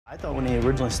I thought when he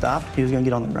originally stopped, he was going to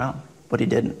get on the ground, but he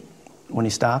didn't. When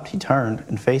he stopped, he turned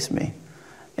and faced me.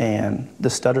 And the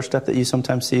stutter step that you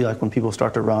sometimes see, like when people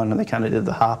start to run and they kind of did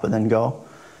the hop and then go,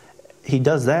 he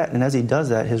does that, and as he does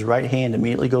that, his right hand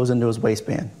immediately goes into his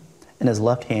waistband, and his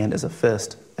left hand is a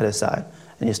fist at his side,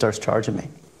 and he starts charging me.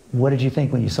 What did you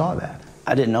think when you saw that?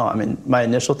 I didn't know. I mean, my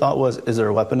initial thought was, is there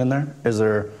a weapon in there? Is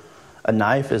there a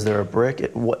knife? Is there a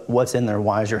brick? What's in there?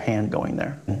 Why is your hand going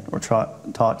there? We're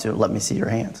taught to let me see your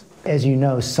hands. As you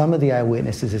know, some of the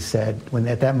eyewitnesses have said when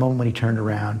at that moment when he turned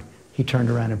around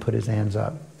and put his hands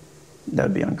up. That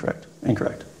would be incorrect.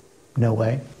 Incorrect. No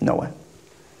way? No way.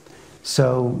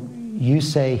 So you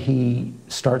say he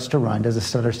starts to run, does a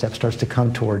stutter step, starts to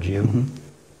come towards you,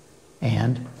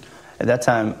 and? At that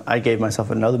time, I gave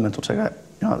myself another mental check.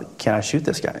 Can I shoot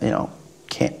this guy?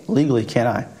 Legally, can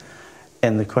I?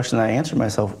 And the question I answered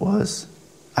myself was,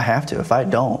 I have to. If I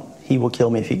don't, he will kill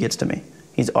me if he gets to me.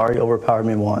 He's already overpowered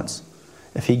me once.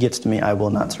 If he gets to me, I will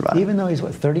not survive. Even though he's,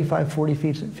 what, 35, 40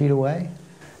 feet away?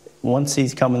 Once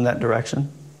he's come in that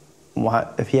direction,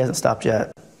 if he hasn't stopped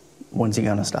yet, when's he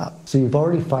going to stop? So you've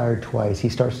already fired twice. He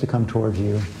starts to come towards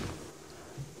you.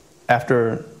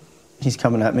 After he's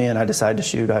coming at me and I decide to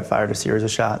shoot, I fired a series of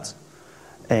shots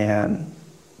and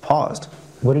paused.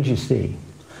 What did you see?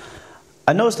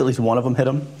 I noticed at least one of them hit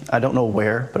him. I don't know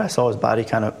where, but I saw his body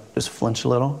kind of just flinch a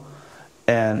little.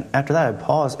 And after that, I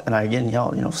paused and I again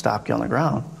yelled, stop, get on the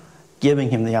ground, giving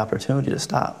him the opportunity to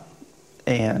stop.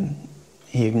 And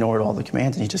he ignored all the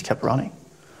commands and he just kept running.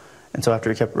 And so after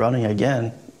he kept running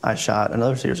again, I shot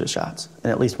another series of shots.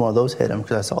 And at least one of those hit him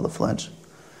because I saw the flinch.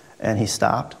 And he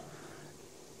stopped.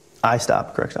 I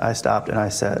stopped and I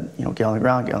said, get on the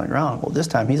ground, get on the ground. Well, this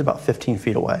time he's about 15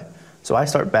 feet away. So I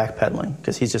start backpedaling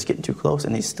because he's just getting too close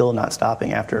and he's still not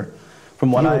stopping after,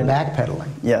 from what you were backpedaling?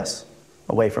 Yes,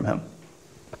 away from him.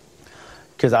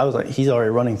 Because I was like, he's already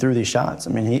running through these shots.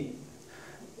 I mean,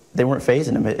 they weren't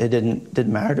phasing him. It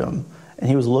didn't matter to him. And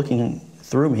he was looking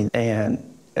through me.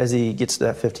 And as he gets to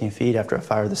that 15 feet after I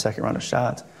fired the second round of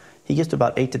shots, he gets to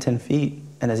about 8 to 10 feet.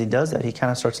 And as he does that, he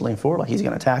kind of starts to lean forward like he's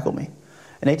going to tackle me.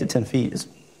 And 8 to 10 feet is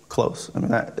close. I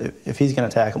mean, if he's going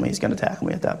to tackle me, he's going to tackle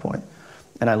me at that point.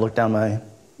 And I looked down my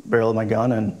barrel of my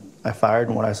gun and I fired,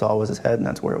 and what I saw was his head, and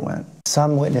that's where it went.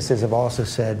 Some witnesses have also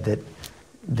said that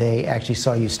they actually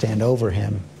saw you stand over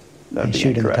him and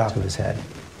shoot in the top of his head.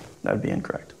 That would be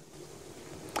incorrect.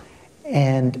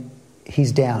 And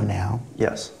he's down now.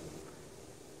 Yes.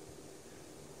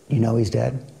 You know he's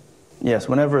dead? Yes.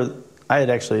 Whenever I had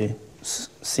actually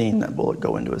seen that bullet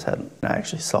go into his head, and I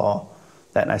actually saw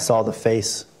that, and I saw the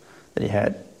face that he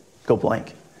had go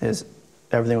blank.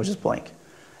 Everything was just blank.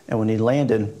 And when he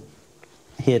landed,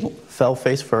 he had fell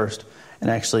face first and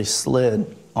actually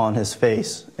slid on his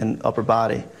face and upper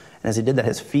body. And as he did that,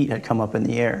 his feet had come up in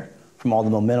the air from all the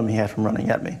momentum he had from running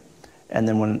at me. And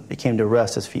then when it came to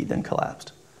rest, his feet then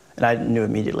collapsed. And I knew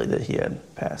immediately that he had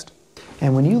passed.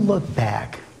 And when you look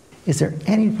back, is there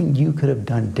anything you could have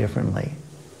done differently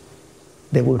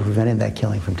that would have prevented that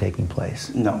killing from taking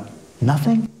place? No.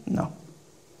 Nothing? No.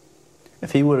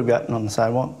 If he would have gotten on the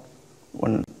sidewalk,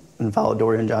 and followed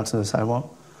Dorian Johnson to the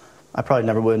sidewalk, I probably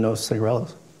never would have noticed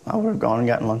cigarillos. I would have gone and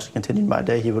gotten lunch and continued my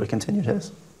day. He would have continued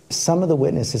his. Some of the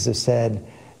witnesses have said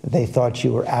they thought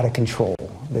you were out of control,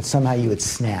 that somehow you had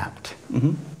snapped.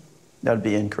 Mm-hmm. That would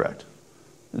be incorrect.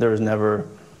 There was never,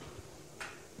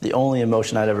 the only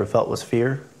emotion I'd ever felt was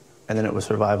fear, and then it was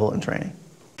survival and training.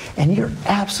 And you're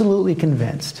absolutely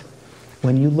convinced,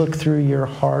 when you look through your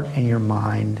heart and your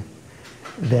mind,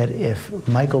 that if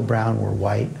Michael Brown were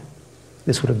white,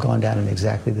 this would have gone down in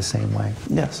exactly the same way?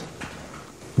 Yes.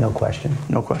 No question?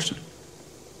 No question.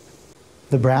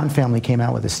 The Brown family came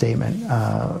out with a statement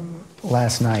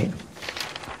last night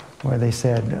where they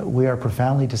said, "We are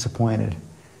profoundly disappointed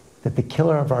that the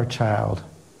killer of our child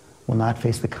will not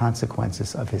face the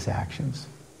consequences of his actions."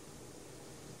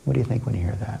 What do you think when you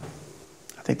hear that?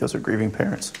 I think those are grieving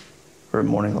parents who are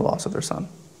mourning the loss of their son.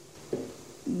 I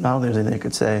don't think there's anything they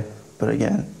could say, but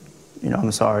again,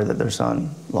 I'm sorry that their son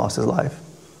lost his life.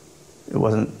 It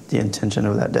wasn't the intention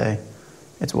of that day.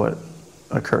 It's what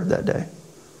occurred that day.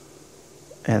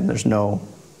 And there's nothing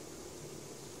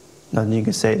you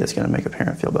can say that's going to make a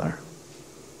parent feel better.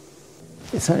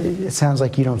 It sounds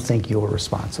like you don't think you were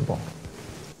responsible.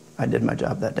 I did my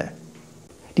job that day.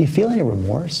 Do you feel any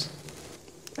remorse?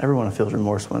 Everyone feels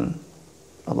remorse when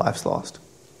a life's lost.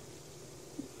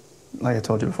 Like I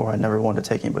told you before, I never wanted to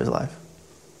take anybody's life.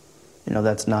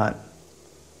 That's not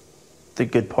the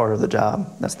good part of the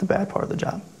job. That's the bad part of the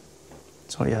job.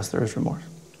 So yes, there is remorse.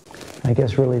 I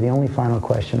guess really the only final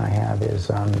question I have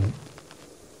is,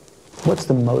 what's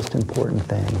the most important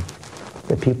thing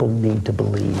that people need to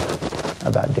believe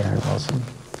about Darren Wilson?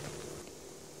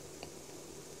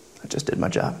 I just did my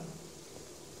job.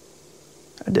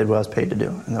 I did what I was paid to do,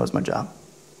 and that was my job.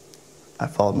 I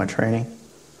followed my training.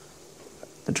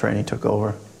 The training took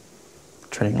over. The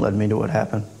training led me to what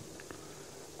happened.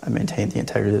 I maintained the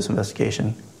integrity of this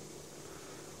investigation.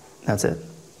 That's it.